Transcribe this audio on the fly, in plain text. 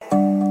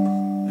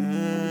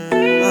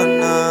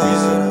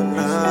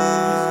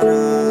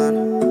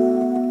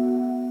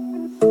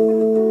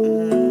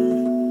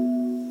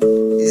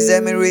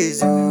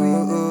crazy.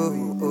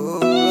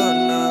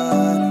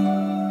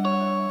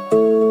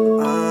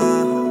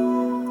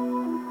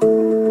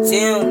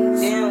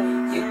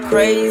 You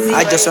crazy.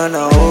 I just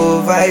wanna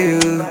over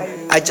you.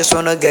 I just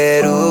wanna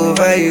get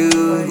over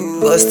you.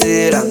 But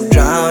still I'm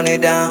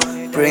drowning down,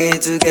 praying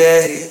to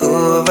get it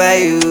over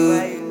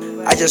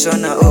you. I just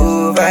wanna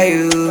over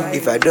you.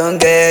 If I don't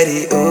get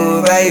it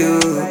over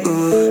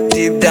you,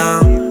 deep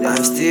down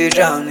I'm still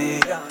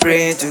drowning,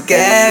 praying to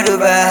get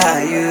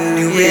over you.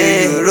 The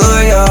way you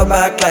roll your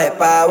back like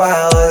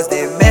powerhouse,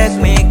 they make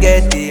me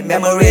get the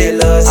memory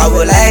lost. I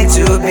would like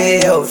to be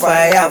your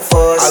fire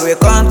force. I will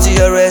come to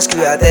your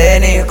rescue at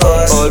any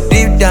cost. But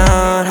deep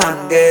down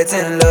I'm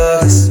getting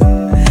lost.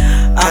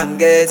 I'm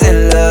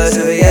getting lost,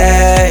 oh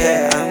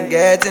yeah, I'm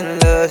getting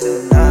lost.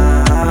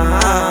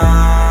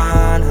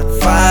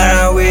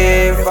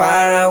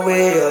 Far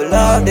away, your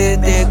love they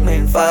take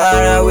me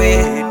far away.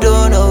 I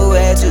don't know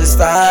where to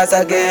start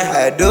again.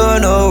 I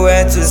don't know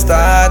where to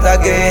start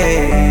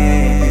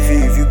again.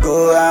 If you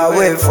go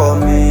away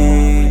from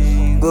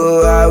me,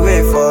 go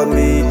away from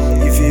me.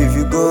 If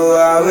you go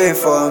away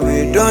from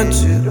me, don't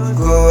you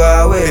go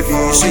away from me.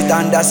 Baby, you sweet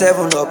under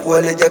 7 up,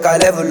 well, check a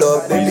level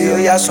up. Baby, oh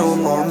yeah, so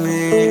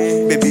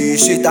mommy. Baby, you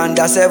sweet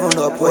under 7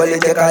 up, well,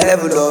 check a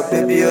level up.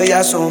 Baby, oh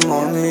yeah, so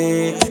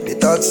mommy. They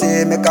talk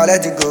say, make I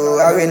let you go,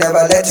 I will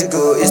never let you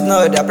go. It's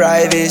not their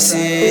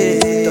privacy.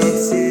 They talk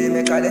say,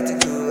 make I let you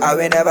go, I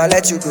will never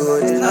let you go.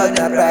 It's not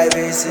their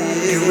privacy.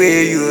 The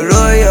way you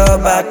roll your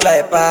back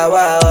like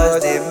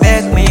powerhouse, they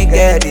make me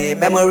get the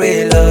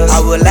memory lost. I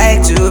would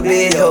like to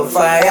be your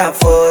fire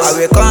force. I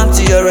will come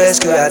to your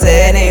rescue at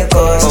any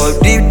cost.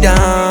 But deep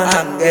down,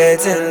 I'm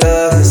getting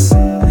lost.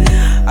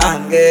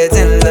 I'm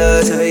getting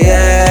lost, oh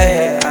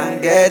yeah,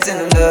 I'm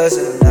getting lost.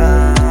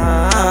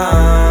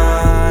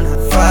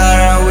 Far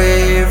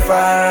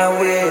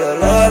away, your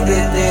love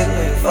they take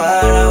me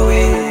far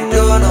away. You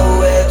don't know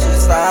where to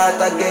start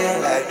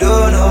again. I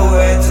don't know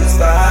where to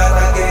start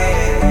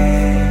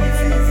again.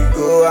 If you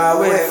go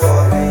away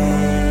from me,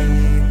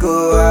 go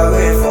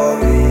away from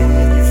me.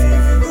 If you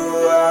go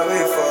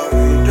away from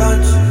me,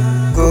 don't you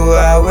go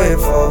away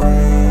from me.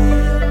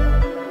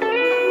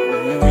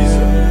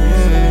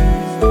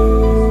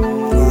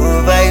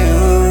 Over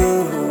you,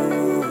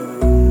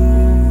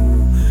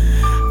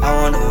 I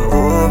wanna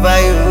over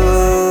you.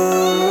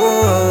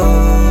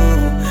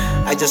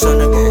 I just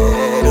wanna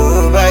get